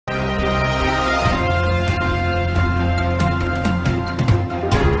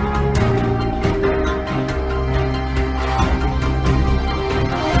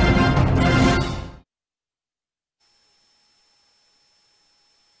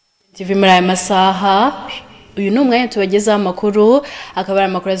TV muri aya masaha uyu ni umwanya tubagezaho amakuru akaba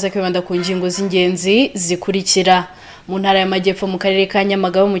ari amakuru aza kwibanda ku ngingo z'ingenzi zikurikira. Mu ntara y'Amajyepfo mu karere ka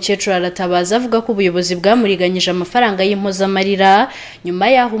Nyamagabe umukecuru aratabaza avuga ko ubuyobozi bwamuriganyije amafaranga y'impozamarira nyuma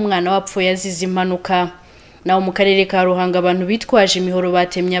y'aho umwana wapfuye azize impanuka. Naho mu karere ka Ruhanga abantu bitwaje imihoro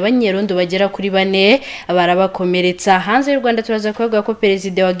batemye abanyerondo bagera kuri 4 barabakomeretsa. Hanze y'u Rwanda turaza kuvuga ko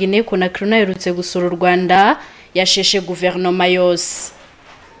perezida wa Guinea Conakry aherutse gusura u Rwanda yasheshe guverinoma yose.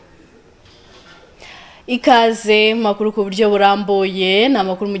 Ikaze makuru ku buryo burambuye na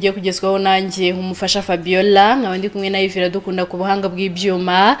makuru mugiye kugezwaho nanjye umufasha Fabiola nkabandi kumwe na Yvira dukunda ku buhanga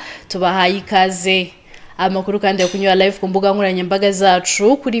bw'ibyuma tubahaye ikaze. Amakuru kandi yakunyura live ku mbuga nkoranyambaga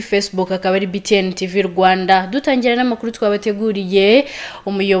zacu kuri Facebook akaba ari BTN TV Rwanda. Dutangira n'amakuru twabateguriye.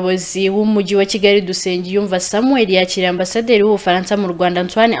 Umuyobozi w'umujyi wa Kigali Dusengiyumva Samuel yakiriye ambasaderi w'Ubufaransa mu Rwanda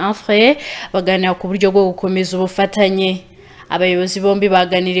Antoine Anfray baganira ku buryo bwo gukomeza ubufatanye. Abayobozi bombi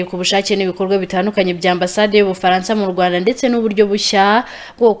baganiriye ku bushake n'ibikorwa bitandukanye bya ambasade y'Ubufaransa mu Rwanda ndetse n'uburyo bushya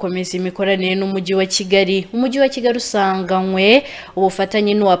bwo gukomeza imikoranire n'umujyi wa Kigali. Umujyi wa Kigali usanganywe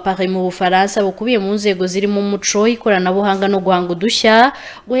ubufatanye n'uwa Paris mu Bufaransa bukubiye mu nzego zirimo umuco, ikoranabuhanga no guhanga udushya,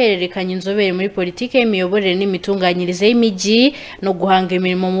 guhererekanya inzobere muri politike y'imiyoborere n'imitunganyirize y'imijyi no guhanga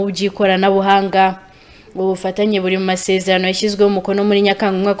imirimo mu by'ikoranabuhanga. Ubufatanye buri mu masezerano yashyizweho umukono muri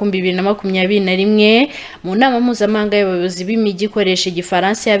Nyakanga umwaka 2021 mu nama mpuzamahanga y'abayobozi b'imijyi ikoresha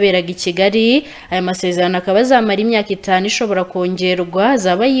igifaransa yaberaga i Kigali. Aya masezerano akaba azamara imyaka 5 ishobora kongerwa,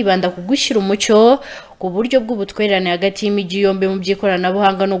 zaba yibanda ku gushyira umucyo ku buryo bw'ubutwererane hagati y'imijyi yombi mu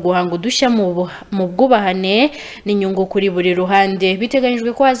by'ikoranabuhanga no guhanga udushya mu bwubahane n'inyungu kuri buri ruhande.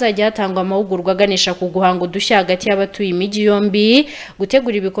 Biteganyijwe ko hazajya hatangwa amahugurwa aganisha ku guhanga udushya hagati y'abatuye imijyi yombi,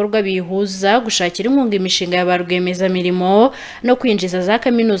 gutegura ibikorwa bihuza, gushakira inkunga imishinga ya ba rwiyemezamirimo no kwinjiza za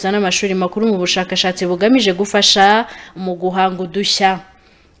kaminuza n'amashuri makuru mu bushakashatsi bugamije gufasha mu guhanga udushya.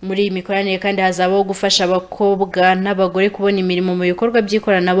 Muri iyi mikoranire kandi hazabaho gufasha abakobwa n'abagore kubona imirimo mu bikorwa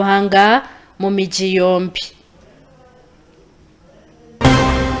by'ikoranabuhanga mu mijyi yombi.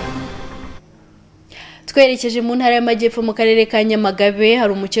 Twerekeje mu ntara y'Amajyepfo mu karere ka Nyamagabe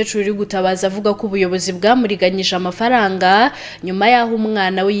hari umukecuru uri gutabaza avuga ko ubuyobozi bwamuriganyije amafaranga nyuma y'aho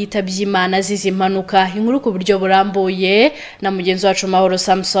umwana we yitabye Imana azize impanuka. Inkuru ku buryo burambuye na mugenzi wacu Mahoro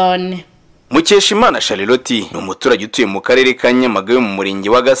Samson. Mukeshimana Charlotte ni umuturage utuye mu karere ka Nyamagabe mu murenge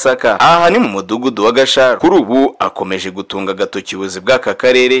wa Gasaka, aha ni mu mudugudu wa Gashara. Kuri ubu akomeje gutunga agatoki ubuyobozi bw'aka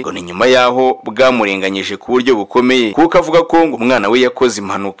karere ngo ni nyuma yaho bwamurenganyije ku buryo bukomeye, kuko avuga ko ngo umwana we yakoze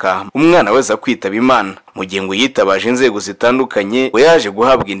impanuka, umwana we aza kwitaba Imana mu gihe ngo yitabaje inzego zitandukanye ngo yaje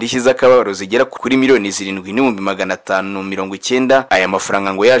guhabwa indishyi z'akababaro zigera kuri miliyoni 7,590. Aya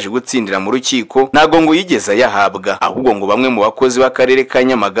mafaranga ngo yaje gutsindira mu rukiko ntago ngo yigeze yahabwa, ahubwo ngo bamwe mu bakozi b'akarere ka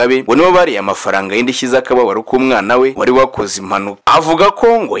Nyamagabe ngo nibo bari amafaranga y'indishyi z'akababaro k'umwana we wari wakoze impanuka. Avuga ko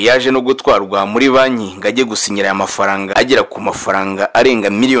ngo yaje no gutwarwa muri banki ngo ajye gusinyira aya mafaranga agera ku mafaranga arenga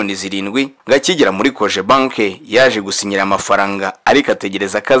miliyoni 7, ngakigera muri Koje banke yaje gusinyira amafaranga ariko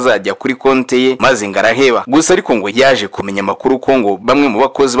ategereza kazajya kuri konte ye maze ngarahe gusa ariko ngo yaje kumenya amakuru ko ngo bamwe mu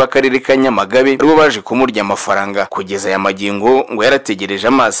bakozi b'akarere ka Nyamagabe aribo baje kumurya amafaranga. Kugeza aya magingo ngo yarategereje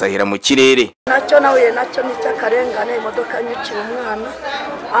amaso ahera mu kirere. Nacyo nawe nacyo ni cyakarengane, imodoka nyicira umwana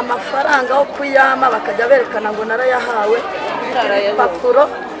amafaranga yo kuyama bakajya berekana ngo narayahawe papuro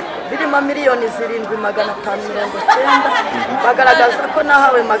birimo miliyoni 7,590 bagaragaza ko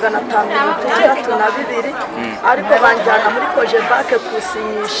nahawe 562 ariko banjyana muri Koje banke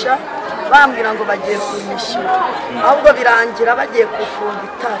kusinyisha bambwira ngo bagiye kumishyura, ahubwo birangira bagiye kufunga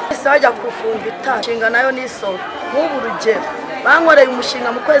itara. Ese bajya kufunga itara nshinga nayo niso nk'ubu rugero bankoreye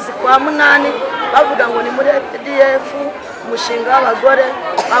umushinga mu kwezi kwa 8 bavuga ngo ni muri PDF umushinga w'abagore,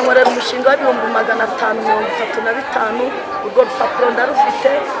 bankorera umushinga wa 535. Urwo rupapuro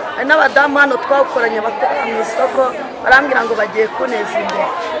ndarufite, n'abadamu hano twawukoranye bakorera mu isoko barambwira ngo bagiye kuneza imbere.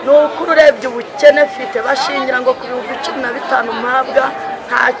 N'ukuri urebye ubukene mfite bashingira ngo ku 15 mpabwa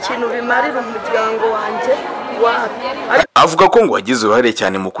nta kintu bimarira umuryango wanjye wapi. Avuga ko ngo wagize uruhare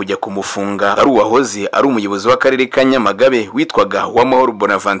cyane mu kujya kumufunga ari uwahoze ari umuyobozi w'akarere ka Nyamagabe witwaga Uwamahoro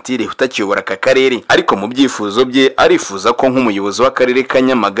Bonaventure utakiyobora aka karere, ariko mu byifuzo bye arifuza ko nk'umuyobozi w'akarere ka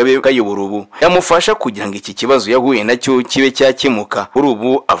Nyamagabe kayobora ubu yamufasha kugira ngo iki kibazo yahuye nacyo kibe cyakemuka. Kuri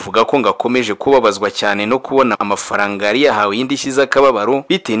ubu avuga ko ngakomeje kubabazwa cyane no kubona amafaranga yari yahawe y'indishyi z'akababaro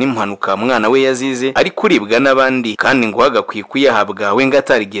bitewe n'impanuka mwana we yazize ari kuribwa n'abandi, kandi ngo hagakwiye kuyahabwa we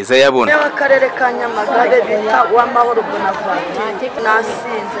ngatarigeza yabona. Akarere ka Nyamagabe bita Uwamahoro Bonaventure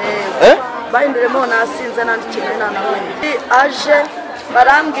nasinze bahinduremo nasinze nandikire nawe aje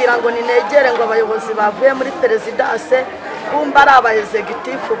barambwira ngo ninegere ngo abayobozi bavuye muri perezidanse kumba ari aba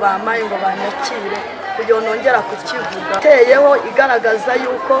executive bamaye ngo banyakire kugira ngo nongera kukivuga teyeho igaragaza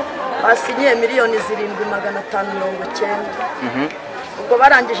yuko basinyiye miliyoni 7,590. ubwo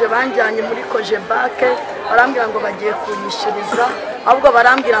barangije banjyanye muri Kojebake barambwira ngo bagiye kunyishyuriza, ahubwo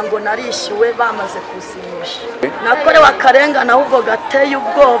barambwira ngo narishyuwe bamaze kusinyisha. Nakorewe akarengane ahubwo gateye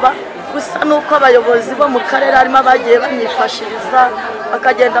ubwoba, gusa nuko abayobozi bo mu karere harimo abagiye banyifashiriza,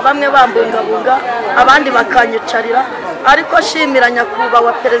 bakagenda bamwe bambungabunga abandi bakanyicarira, ariko shimira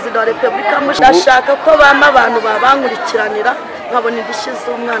nyakubahwa perezida wa repubulika mushaka ko bama abantu babankurikiranira nkabona indishyize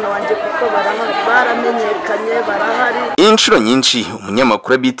umwana wanjye kuko baramenyekanye barahari. Inshuro nyinshi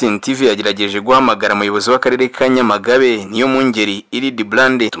umunyamakuru BTN TV yagerageje guhamagara umuyobozi w'akarere ka Nyamagabe niyo mungeri Iridi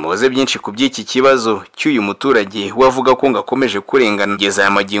Blande tumubaze byinshi ku by'iki kibazo cy'uyu muturage wavuga ko ngakomeje kurengana ngeza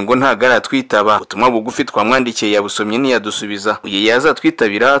aya magingo ntagaratwitaba. Ubutumwa bugufi twamwandikiye yabusomye ntiyadusubiza, uye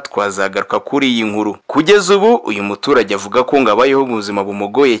yazatwitabira twazagaruka kuri iyi nkuru. Kugeza ubu uyu muturage avuga ko ngabayeho ubuzima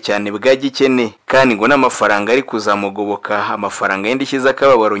bumugoye cyane bwa gikene, kandi ngo n'amafaranga ari kuzamugoboka amafaranga y'indishyize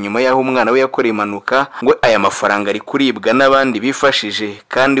akababaro nyuma yaho umwana we yakoreye impanuka, ngo aya mafaranga ari kuribwa n'abandi bifashije,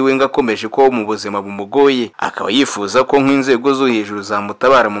 kandi we ngakomeje ko mu buzima bumugoye, akaba yifuza ko nk'inzego zo hejuru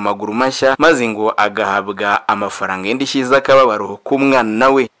zamutabara mu maguru mashya maze ngo agahabwa amafaranga y'indishyize akababaro k'umwana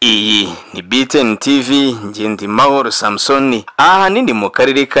we. Iyi ni BTN TV, Ngendi Mahoro Samsoni, aha nindi mu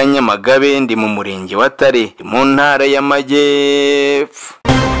karere ka Nyamagabe, ndi mu murenge wa Tare mu ntara y'Amajyepfo.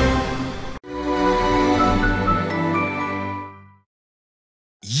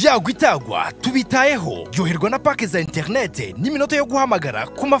 Yagwitagwa tubitayeho yoherwa na pake za internet n'iminota yo guhamagara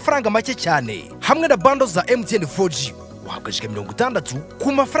ku mafaranga make cyane, hamwe na bando za MTN 4G wahabwa jiga 60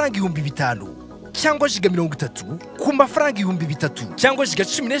 ku mafaranga 5,000 cyangwa jiga 30 ku mafaranga 3,000 cyangwa jiga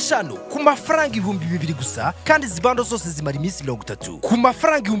 15 ku mafaranga 2,000 gusa, kandi zibando zose zimara iminsi 30 ku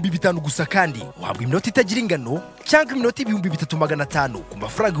mafaranga 5,000 gusa, kandi wahabwa iminota itagira ingano cyangwa iminota 3,500 ku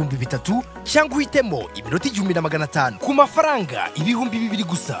mafaranga 3,000 cyangwa uhitemo iminota 1,500 ku mafaranga 2,000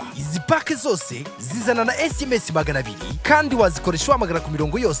 gusa. Izi pake zose zizana na SMS 200, kandi wazikoresha uhamagara ku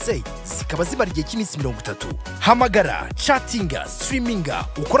mirongo yose zikaba zimara igihe cy'iminsi 30. Hamagara, chattinga, streaminga,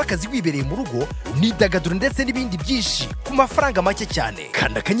 ukora akazi wibereye mu rugo, unidagadura ndetse n'ibindi byinshi ku mafaranga make cyane.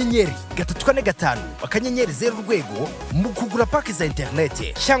 Kanda akanyenyeri 345 akanyenyeri 0 urwego mu kugura pake za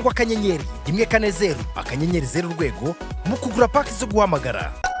internet, cyangwa akanyenyeri 140 akanyenyeri 0 urwego mu kugura pake zo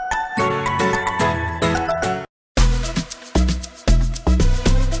guhamagara.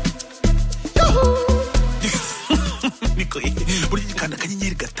 Buri gikanda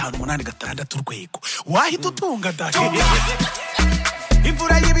akanyenyeri 586 urwego wahita utunga dahe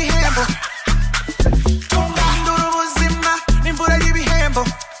imvura y'ibihembo, tunga ubuzima imvura y'ibihembo,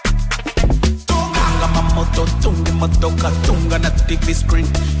 tunga amamoto, tunga imodoka, tunga na TV screen,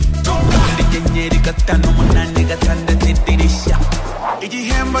 tunga akanyenyeri 586 idirishya.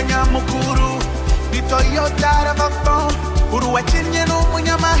 Igihembo nyamukuru ni Toyota RAV4, uruwakinnye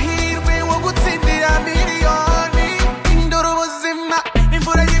n'umunyamahirwe wo gutsindira miliyoni. Indura ubuzima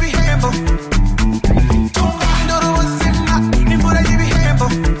imvura y'ibihembo, indura ubuzima imvura y'ibihembo,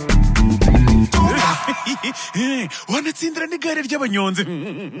 wanatsindira n'igare ry'abanyonzi.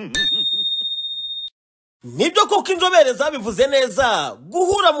 Nibyo koko inzobere zabivuze neza,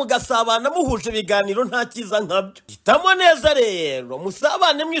 guhura mugasabana muhuje ibiganiro nta kiza nkabyo. Hitamo neza rero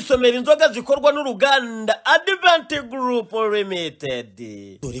musabane mwisomera inzoga zikorwa n'uruganda Advent Group Limited.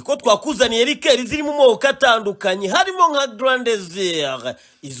 Dore ko twakuzaniye rikeri ziri mu moko atandukanye, harimo nka Grand Desert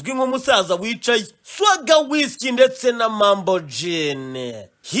izwi nk'umusaza wicaye, Swagger Whisky ndetse na Mambo Gin.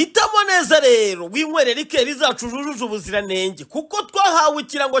 Hitamo neza rero winywere rikeri zacu zujuje ubuziranenge, kuko twahawe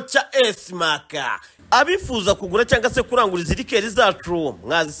ikirango cya S-Mark. Abifuza kugura cyangwa se kurangura izi rikeri zacu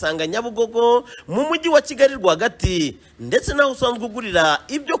mwazisanga Nyabugogo mu mujyi wa Kigali rwagati, ndetse naho usanzwe ugurira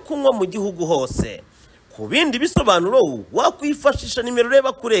ibyo kunywa mu gihugu hose. Ku bindi bisobanuro wakwifashisha nimero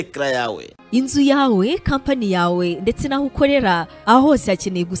ureba kuri ekra yawe. Inzu yawe, kampani yawe ndetse naho ukorera, aho hose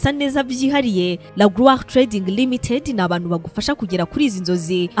hakeneye gusa neza byihariye, La Gloire Trading Limited ni abantu bagufasha kugera kuri izi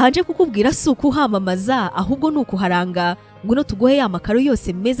nzozi. Ahaje kukubwira si ukuhamamaza, ahubwo ni ukuharanga. Nguno tugohe ya makaro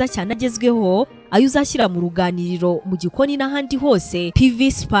yose meza cyane agezweho, ayo uzashyira mu ruganiriro, mu gikoni n'ahandi hose,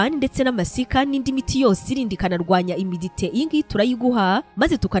 PV span ndetse n'amasika n'indi miti yose irindi kanarwanya imidite. Iyi ngiyi turayiguha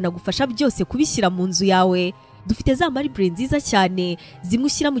maze tukanagufasha byose kubishyira mu nzu yawe. dufite za marble nziza cyane zimwe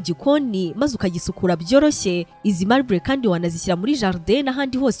ushyira mu gikoni maze ukagisukura byoroshye. Izi marble kandi wanazishyira muri jardin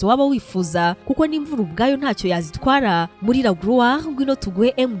n'ahandi hose waba wifuza kuko n'imvura ubwayo ntacyo yazitwara. Muri Lagloire ngwino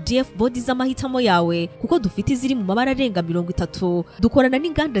tuguhe MDF bodi z'amahitamo yawe kuko dufite iziri mu mabara arenga 30. Dukorana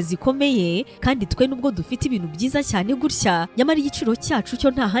n'inganda zikomeye kandi twe nubwo dufite ibintu byiza cyane gutya nyamara igiciro cyacu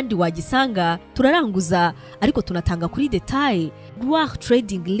cyo nta handi wagisanga. Turaranguza ariko tunatanga kuri detail. Rwanda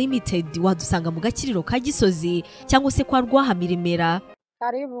Trading Limited wadusanga mu Gakiriro ka Gisozi cyangwa se kwa Rwahamiremera.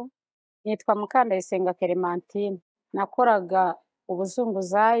 Karibu, nitwa Mukandayisenga Clementine. Nakoraga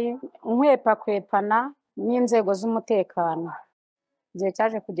ubuzunguzayi kwepana n'inzego z'umutekano. Igihe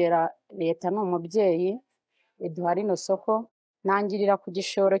cyaje kugera leta n'umubyeyi iduha rino soko, nangirira ku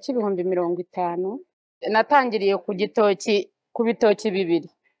gishoro cy'ibihumbi 50. Natangiriye ku bitoki bibiri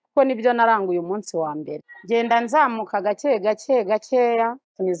kuko nibyo naranguye umunsi wa mbere. Genda nzamuka gakeya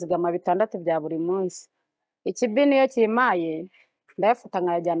tunizigama 6 bya buri munsi. Ikibini iyo kimaye ndayafata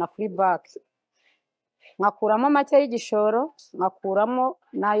nkayajyana kuri banki, nkakuramo make y'igishoro, nkakuramo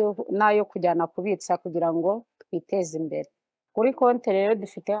nayo kujyana kubitsa kugira ngo twiteze imbere. Kuri konti rero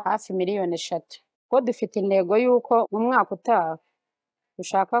dufite hafi 3 miliyoni ko dufite intego y'uko mu mwaka utaha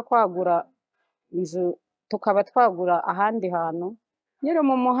dushaka kwagura inzu tukaba twagura ahandi hantu. Nyiri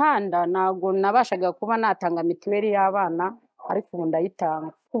mu muhanda nago nabashaga kuba natanga mituweli y'abana ariko ubu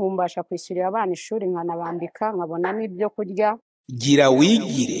ndayitanga. Ubu mbasha kwishyurira abana ishuri nkanabambika nkabona n'ibyo kurya. Gira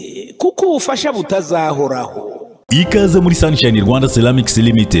wigire kuko ubufasha butazahoraho. Ikaze muri Sunshine Rwanda Ceramics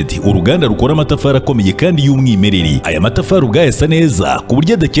Limited, uruganda rukora amatafari akomeye kandi y'umwimerere. Aya matafari ugayasa neza ku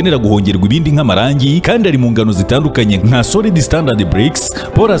buryo adakenera guhongerwa ibindi nk'amarangi kandi ari mu ngano zitandukanye nka solid standard bricks,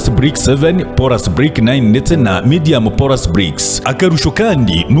 porous brick 7, porous brick 9 ndetse na medium porous bricks. Akarusho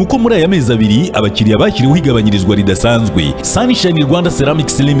kandi nuko muri aya mezi abiri abakiriya bashyiriweho igabanyirizwa ridasanzwe. Sunshine Rwanda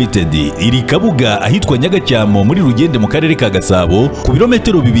Ceramics Limited iri Kabuga ahitwa Nyagacyamo muri Rugende mu karere ka Gasabo ku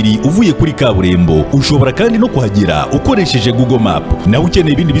birometero 2 uvuye kuri kaburimbo. Ushobora kandi no kuhagera ukoresheje Google Map. Nawe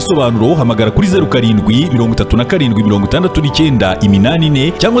ukeneye ibindi bisobanuro hamagara kuri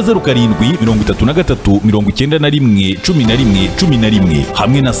 0737698984 cyangwa 0733911111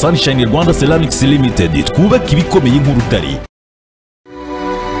 hamwe na Sunshine Rwanda Ceramics Limited twubaka ibikomeye nk'urutare.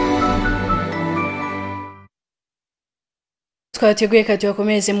 Twateguye kati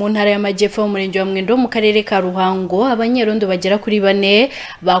wakomeze mu ntara y'Amajyepfo mu murenge wa Mwendo mu karere ka Ruhango. Abanyerondo bagera kuri 4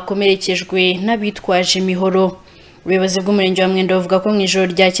 bakomerekejwe n'abitwaje imihoro. Ubuyobozi bw'umurenge wa Mwendo bavuga ko mu ijoro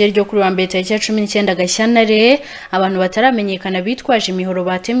ryakeye ryo kuri wa mbere tariki 19 Gashyantare abantu bataramenyekana bitwaje imihoro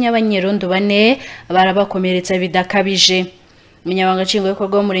batemye abanyerondo 4 barabakomeretsa bidakabije. Umunyamabanga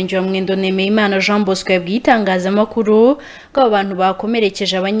nshingwabikorwa w'umurenge wa Mwendo Nemeyimana Jean Bosco yabwiye itangazamakuru ko abantu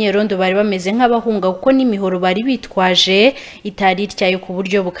bakomerekeje abanyerondo bari bameze nk'abahunga kuko n'imihoro bari bitwaje itari ityaye ku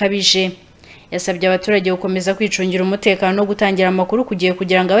buryo bukabije. Yasabye abaturage gukomeza kwicungira umutekano no gutangira amakuru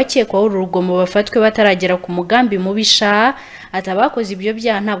kugira ngo abakekwaho urugomo bafatwe bataragera ku mugambi mubisha. Atabakoze ibyo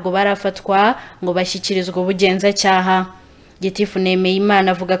byaha ntabwo barafatwa ngo bashyikirizwe ubugenzacyaha. Gitifu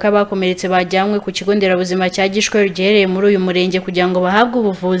Nemeyimana avuga ko abakomeretse bajyanywe ku kigo nderabuzima cya Gishweru giherereye muri uyu murenge kugira ngo bahabwe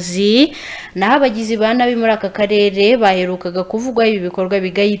ubuvuzi. Naho abagizi ba nabi muri aka karere baherukaga kuvugwa ibi bikorwa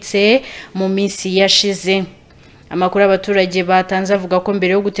bigayitse mu minsi yashize. Amakuru abaturage batanze avuga ko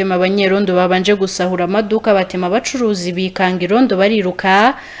mbere yo gutema abanyerondo babanje gusahura amaduka batema abacuruzi bikanga irondo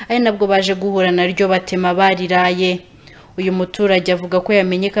bariruka, ari nabwo baje guhura naryo batema bariraye. Uyu muturage avuga ko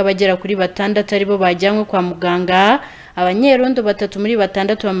yamenye ko abagera kuri 6 aribo bajyanywe kwa muganga. Abanyerondo 3 muri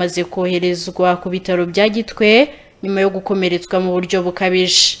 6 bamaze koherezwa ku bitaro bya Gitwe nyuma yo gukomeretswa mu buryo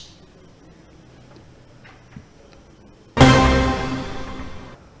bukabije.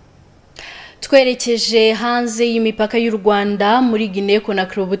 Twerekeje hanze y'imipaka y'u Rwanda muri Guinea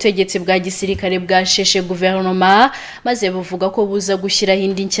Conakry ubutegetsi bwa gisirikare bwasheshe guverinoma maze buvuga ko buza gushyiraho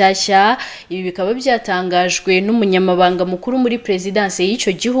indi nshyashya. Ibi bikaba byatangajwe n'umunyamabanga mukuru muri presidence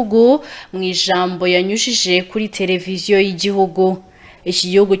y'icyo gihugu mu ijambo yanyujije kuri televiziyo y'igihugu. Iki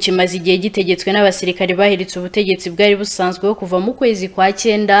gihugu kimaze igihe gitegetswe n'abasirikare bahiritse ubutegetsi bwari busanzwe kuva mu kwezi kwa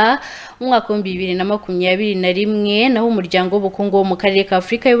 9 mu mwaka wa 2021, naho umuryango w'ubukungu wo mu karere ka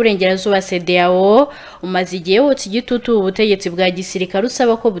Afurika y'Uburengerazuba CEDEAO umaze igihe wotse igitutu ubutegetsi bwa gisirikare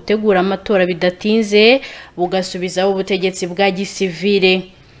usaba ko butegura amatora bidatinze bugasubizaho ubutegetsi bwa gisivile.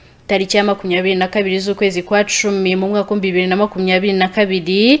 Tariki ya 22 z'ukwezi kwa 10 mu mwaka wa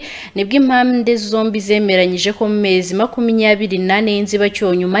 2022 nibwo impande zombi zemeranyije ko mu mezi 28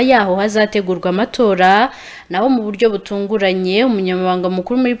 y'inzibacyuho nyuma yaho hazategurwa amatora. Naho mu buryo butunguranye umunyamabanga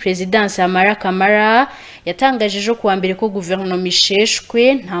mukuru muri presidence Amara Kamara yatangaje ejo kuwa mbere ko guverinoma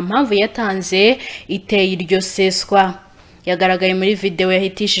isheshwe nta mpamvu yatanze iteye iryo seswa. yagaragaye muri video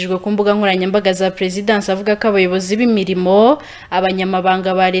yahitishijwe ku mbuga nkoranyambaga za Presidence avuga ko abayobozi b'imirimo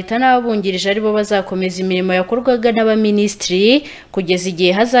abanyamabanga ba leta n'ababungirije aribo bazakomeza imirimo yakorwaga n'abaministri kugeza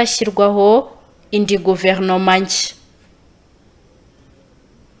igihe hazashyirwaho indi guverinoma nshya.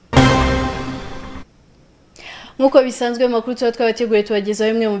 Nkuko bisanzwe makuru twabateguye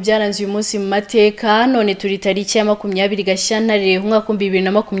tubagezaho bimwe mu byaranze uyu munsi mu mateka. None turi tariki ya 20 Gashyantare umwaka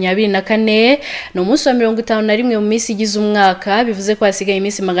 2024 no munsi wa 51 mu minsi igize umwaka, bivuze ko hasigaye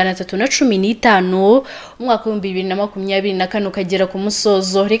iminsi 315 umwaka 2024 ukagera ku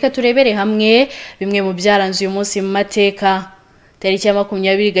musozo. Reka turebere hamwe bimwe mu byaranze uyu munsi mu mateka. Tariki ya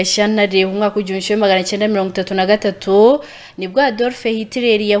 20 Gashyantare umwaka 1933 nibwo Adolf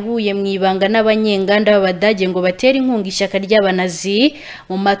Hitler yahuye mu ibanga n'abanyenganda b'Abadage ngo batera inkunga ishyaka ry'abanazi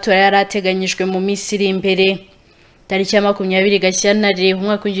mu matora yarateganyijwe mu minsi iri imbere. Tariki ya 20 Gashyantare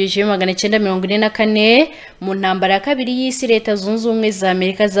umwaka 1944 mu ntambara ya kabiri y'isi Leta Zunze Ubumwe za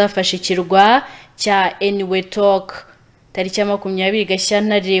Amerika zafashe ikirwa cya Eniwetok. Tariki ya 20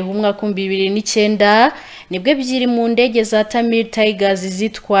 Gashyantare umwaka 2009 nibwo ebyiri mu ndege za Tamil Tigers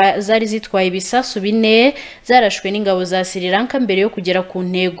zari zitwaye ibisasu 4 zarashwe n'ingabo za Sri Lanka mbere yo kugera ku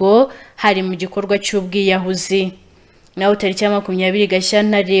ntego hari mu gikorwa cy'ubwiyahuzi. Naho tariki ya 20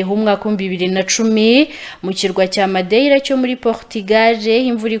 Gashyantare umwaka 2010 mu kirwa cya Madeira cyo muri Portugal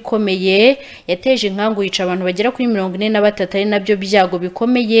imvura ikomeye yateje inkangu yica abantu bagera kuri 43 ari nabyo byago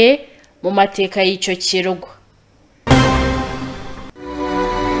bikomeye mu mateka y'icyo kirwa.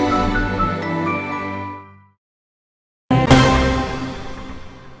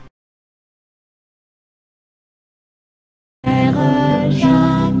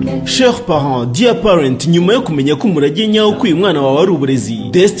 Chers parents, dear parent, nyuma yo kumenya ko umurage nyawo ko uyu mwana wawe ari uburezi,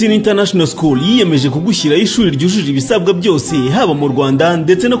 Destiny International School yiyemeje kugushyiraho ishuri ryujuje ibisabwa byose haba mu Rwanda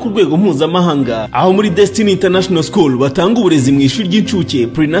ndetse no ku rwego mpuzamahanga. Aho muri Destiny International School batanga uburezi mu ishuri ry'incuke,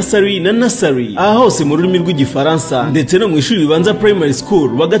 pre-nursery na nursery, aha hose mu rurimi rw'igifaransa, ndetse no mu ishuri bibanza primary school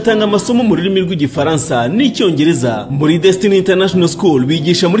bagatanga amasomo mu rurimi rw'igifaransa n'icyongereza. Muri Destiny International School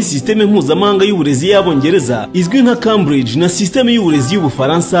bigisha muri systeme mpuzamahanga y'uburezi y'Abongereza izwi nka Cambridge na systeme y'uburezi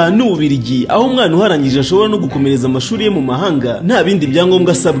y'Ubufaransa n'Ububirigi, aho umwana uharangije ashobora no gukomereza amashuri ye mu mahanga nta bindi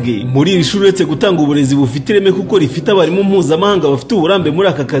byangombwa asabwe. Muri iri shuri uretse gutanga uburezi bufite ireme kuko rifite abarimu mpuzamahanga bafite uburambe muri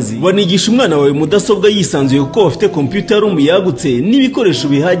aka kazi, banigisha umwana wawe mudasobwa yisanzuye kuko bafite computer room yagutse n'ibikoresho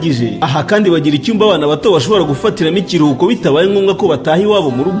bihagije. Aha kandi bagira icyumba abana bato bashobora gufatiramo ikiruhuko bitabaye ngombwa ko bataha iwabo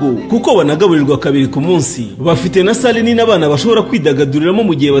mu rugo kuko banagaburirwa 2 ku munsi. Bafite na salle nini abana bashobora kwidagaduriramo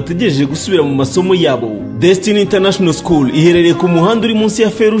mu gihe bategereje gusubira mu masomo yabo. Destiny International School iherereye ku muhanda uri munsi ya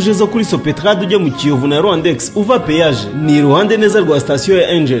feruje zo kuri Sopetrade ujya mu Kiyovu na Rwandex uva peage, ni iruhande neza rwa station ya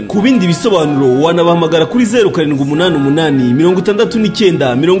Engine. Ku bindi bisobanuro wanabahamagara kuri 0788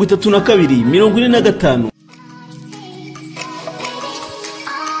 69 32 45.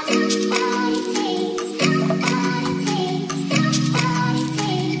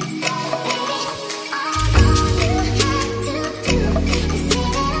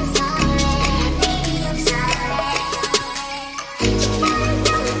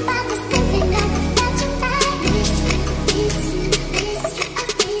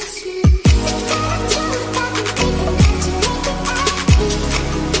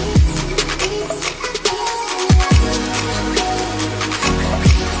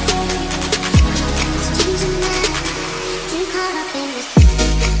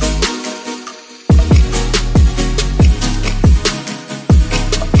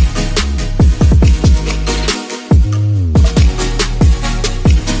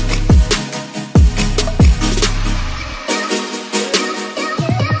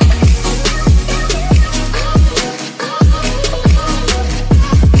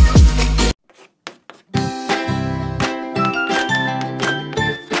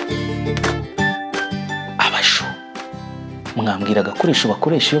 Mwambwira agakoresho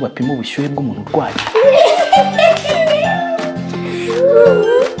bakoresha iyo bapima ubushyuhe bw'umuntu urwaye.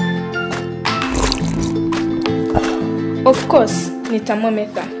 Of course, ni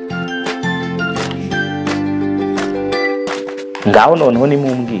thermometer. Ngaho noneho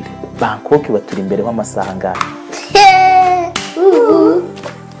nimumbwire, Bangkok baturi imbere w'amasaha ngahe?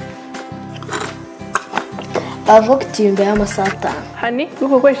 Bangkok turi imbere y'amasaha 5. Hani,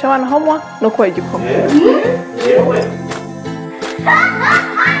 uko kwesha abana homwa no kwa igikoma.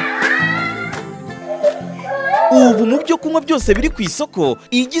 Ubu mu byo kunywa byose biri ku isoko,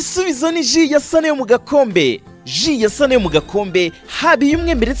 igisubizo ni ji ya Sane yo mu gakombe. Ji ya Sane yo mu gakombe haba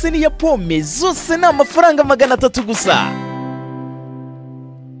iy'umwembe ndetse n'iya pome, zose ni amafaranga 300 gusa.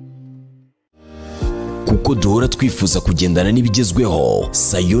 kuko duhora twifuza kugendana n'ibigezweho.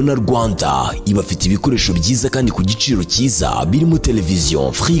 Sayona Rwanda ibafite ibikoresho byiza kandi ku giciro cyiza birimo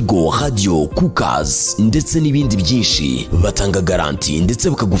televiziyo, frigo, radio, cookers ndetse n'ibindi byinshi. Batanga garanti ndetse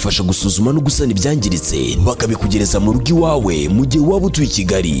bakagufasha gusuzuma no gusana ibyangiritse, bakabikugereza mu rugo iwawe mu gihe waba utuye i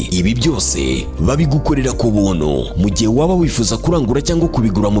Kigali. Ibi byose babigukorera ku buntu. Mu gihe waba wifuza kurangura cyangwa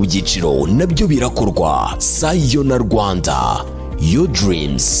kubigura mu byiciro nabyo birakorwa. Sayona Rwanda, your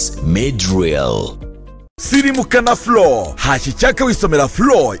dreams made real. Sirimuka na Flo, hashyi cyaka wisomera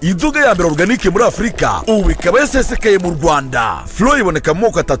Flo, inzoga ya mbere organique muri Afrika, ubu ikaba yasesekaye mu Rwanda. Flo iboneka mu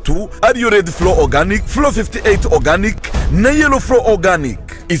moko atatu, ariyo Red Flo Organic, Flo 58 Organic na Yellow Flo Organic.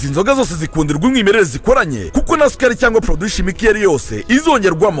 Izi nzoga zose zikundirwa umwimerere zikoranye, kuko na sukari cyangwa produit chimique yari yose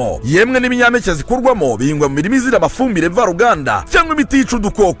izongerwamo, yemwe n'ibinyampeke zikorwamo bihingwa mu mirimo izira amafumbire mvaruganda cyangwa imiti yica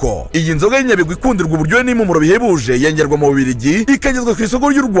udukoko. Iyi nzoga y'inyabigwi ikundirwa uburyohe n'impumuro bihebuje, yengerwa mu Bubiligi, ikagezwa ku isoko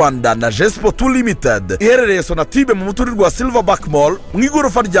ry'u Rwanda na Jespo Tour Limited, iherereye Sonatube mu muturirwa wa Silverback Mall mu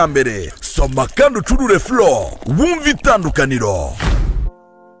igorofa rya mbere. Soma kandi ucurure Flo, wumva itandukaniro.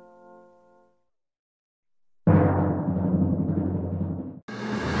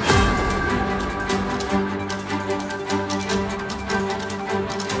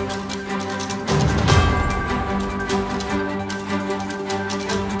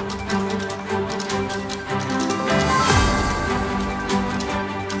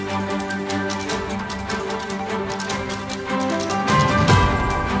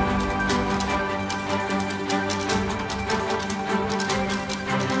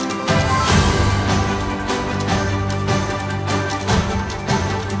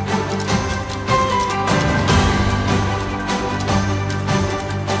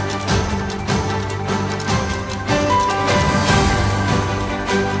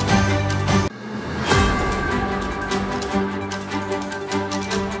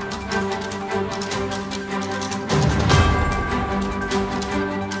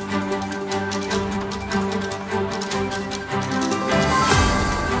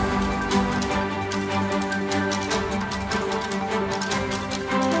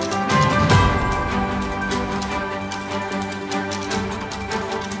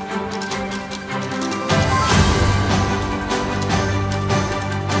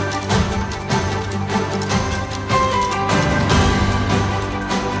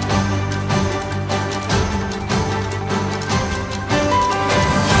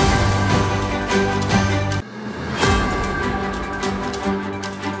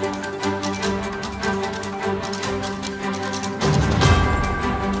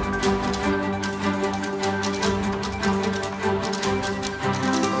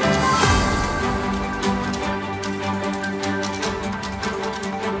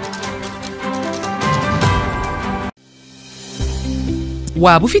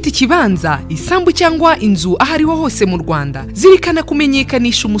 Waba ufite ikibanza, isambu cyangwa inzu ahariho hose mu Rwanda, zirikana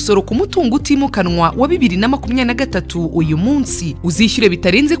kumenyekanisha umusoro ku mutungo utimukanwa wa 2023 uyu munsi. Uzishyure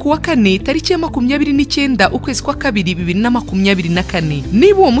bitarenze kuwa 4 tariki ya 29 ukwezi kwa 2 2024.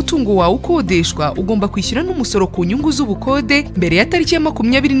 Niba uwo mutungo wawe ukodeshwa, ugomba kwishyura n'umusoro ku nyungu z'ubukode mbere ya tariki ya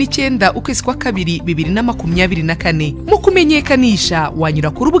 29 ukwezi kwa 2 2024. Mu kumenyekanisha, wanyura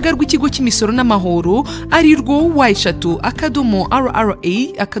ku rubuga rw'ikigo cy'imisoro n'amahoro ari rwo wa3.rra.gov.rw.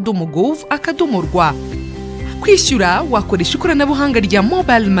 Kwishyura wakoresha ikoranabuhanga rya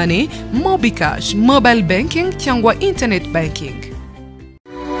mobile money, mobicash, mobile banking cyangwa internet banking.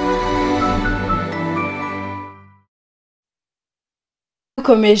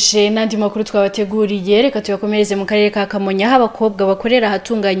 Dukomeje n'andi makuru twabateguriye, reka tuyakomereze mu karere ka Kamonyi, aho abakobwa bakorera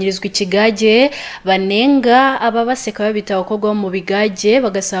ahatunganyirizwa ikigage banenga ababaseka babita abakobwa bo mu bigage,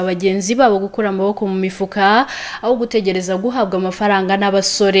 bagasaba bagenzi babo gukura amaboko mu mifuka aho gutegereza guhabwa amafaranga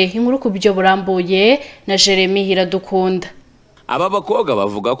n'abasore. Inkuru ku buryo burambuye na Jeremy Hiradukunda. Aba bakobwa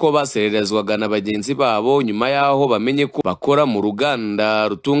bavuga ko basererezwaga na bagenzi babo nyuma yaho bamenye ko bakora mu ruganda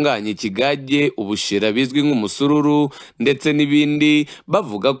rutunganya ikigage, ubushera bizwi nk'umusururu ndetse n'ibindi.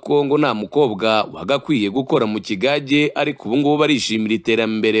 Bavuga ko ngo nta mukobwa wagakwiye gukora mu kigage, ariko ubu ngubu barishimira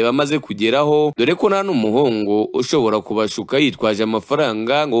iterambere bamaze kugeraho, dore ko nta n'umuhungu ushobora kubashuka yitwaje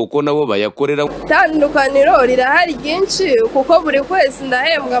amafaranga ngo uko nabo bayakorera. Tandukaniro rirahari ryinshi kuko buri kwezi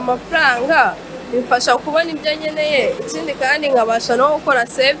ndahembwa amafaranga bifasha kubona ibyo nkeneye, ikindi kandi nkabasha no gukora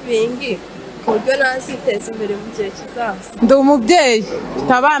saving ku buryo naziteza imbere mu gihe kizaza. Ndi umubyeyi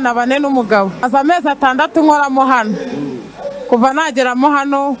mfite abana 4 n'umugabo, maze amezi 6 nkoramo hano. Kuva nageramo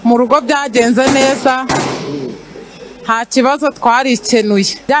hano mu rugo byagenze neza, nta kibazo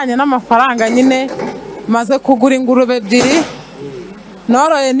twarikenuye. Byanye n'amafaranga nyine maze kugura ingurube 2,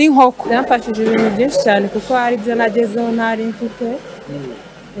 noroye n'inkoko. Byamfashije ibintu byinshi cyane kuko hari byo nagezeho ntari mfite.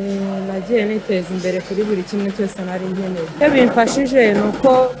 nagiye niteza imbere kuri buri kimwe cyose nari nkeneye. Icyo bimfashije ni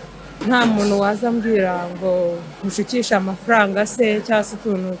uko nta muntu waza mbwira ngo nshukishe amafaranga se cyangwa se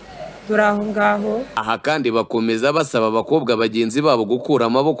utuntu turi aho ngaho. Aha kandi bakomeza basaba abakobwa bagenzi babo gukura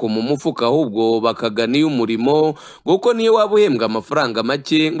amaboko mu mufuka ahubwo bakagana iy'umurimo, kuko niyo waba uhembwa amafaranga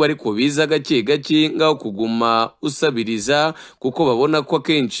make ngo ariko biza gake gake ngaho kuguma usabiriza, kuko babona ko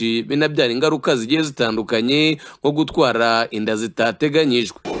akenshi binabyara ingaruka zigiye zitandukanye nko gutwara inda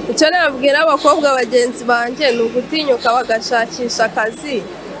zitateganyijwe. Icyo nabwira abakobwa bagenzi banjye ni ugutinyuka bagashakisha akazi,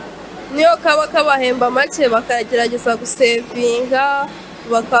 niyo kaba kabahemba make bakagerageza gusevinga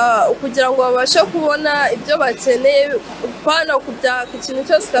kugira ngo babashe kubona ibyo bakeneye, upana kubyaka ikintu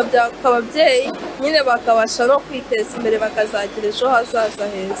cyose ukabyaka ababyeyi nyine bakabasha no kwiteza imbere bakazagira ejo hazaza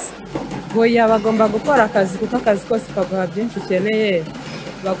heza. Boya bagomba gukora akazi kuko akazi kose kaguha byinshi ukeneye,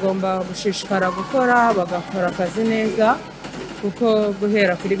 bagomba gushishikara gukora bagakora akazi neza kuko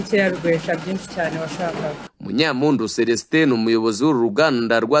guhera kuri bikeya biguhesha byinshi cyane washakaga. Munyampundu Celestin umuyobozi w'uru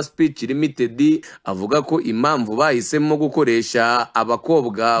ruganda rwa Speech Limited avuga ko impamvu bahisemo gukoresha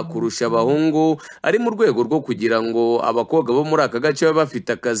abakobwa kurusha abahungu ari mu rwego rwo kugira ngo abakobwa bo muri aka gace babe bafite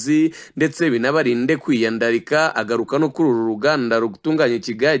akazi ndetse binabarinde kwiyandarika. Agaruka no kuri uru ruganda rutunganya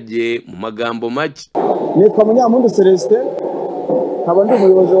ikigage mu magambo make. Nitwa Munyampundu Celestin, nkaba ndi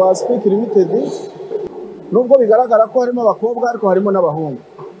umuyobozi wa Speech Limited. Nubwo bigaragara ko harimo abakobwa ariko harimo n'abahungu,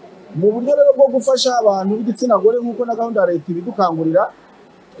 mu buryo rero bwo gufasha abantu b'igitsina gore nk'uko na gahunda ya leta ibidukangurira,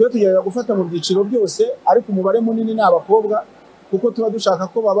 twe tugerageza gufata mu byiciro byose, ariko umubare munini ni abakobwa kuko tuba dushaka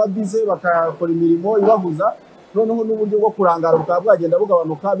ko baba bize bakakora imirimo ibahuza, noneho n'uburyo bwo kurangara bukaba bwagenda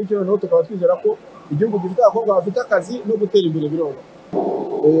bugabanuka, bityo noneho tukaba twizera ko igihugu gifite abakobwa bafite akazi no gutera imbere biroroha.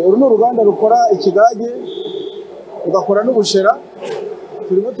 Uru ni uruganda rukora ikigage rugakora n'ubushera,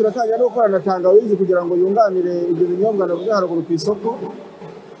 turimo turatangira no gukora na tangawizi kugira ngo yunganire ibyo binyobwa navuze haruguru ku isoko.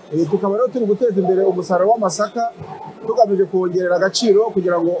 Tukaba rero turi guteza imbere umusaruro w'amasaka tugamije kongerera agaciro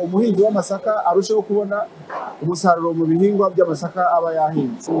kugira ngo umuhinzi w'amasaka arusheho kubona umusaruro mu bihingwa by'amasaka aba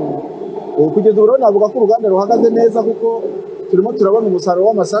yahinze. Kugeza ubu navuga ko uruganda ruhagaze neza kuko turimo turabona umusaruro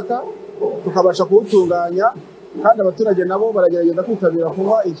w'amasaka tukabasha kuwutunganya, kandi abaturage nabo baragerageza kwitabira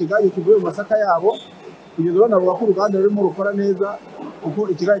kunywa ikigage kivuye mu masaka yabo. Kugeza ubu navuga ko uruganda rurimo rukora neza kuko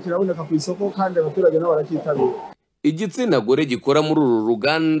ikigage kiraboneka ku isoko kandi abaturage nabo barakitabira. Igitsina gore gikora muri uru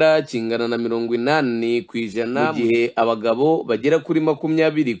ruganda kingana na 80%, mu gihe abagabo bagera kuri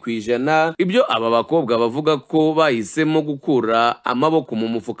 20%. Ibyo aba bakobwa bavuga ko bahisemo gukura amaboko mu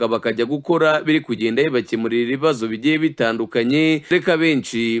mufuka bakajya gukora biri kugenda bibakemurira ibibazo bigiye bitandukanye, reka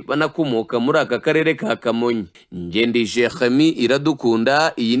benshi banakomoka muri aka karere ka Kamonyi. Ngende Jeremy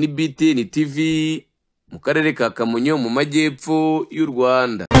Iradukunda, iyi ni BTN TV mu karere ka Kamonyi mu majyepfo y'u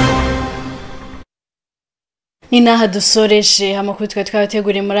Rwanda. Inaha dusoreje amakuru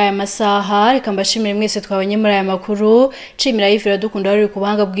twabateguriye muri aya masaha. Reka mbashimire mwese twabonye muri aya makuru. Nshimira Yves Iradukunda wari ku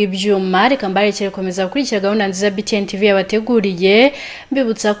buhanga bw'ibyuma. Reka mbarekere gukomeza gukurikira gahunda nziza BTN TV yabateguriye.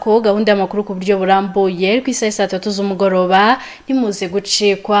 Mbibutsa ko gahunda y'amakuru ku buryo burambuye ku isaha 3 z'umugoroba nimuze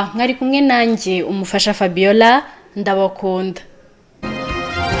gucikwa. Mwari kumwe nanjye umufasha Fabiola, ndabakunda.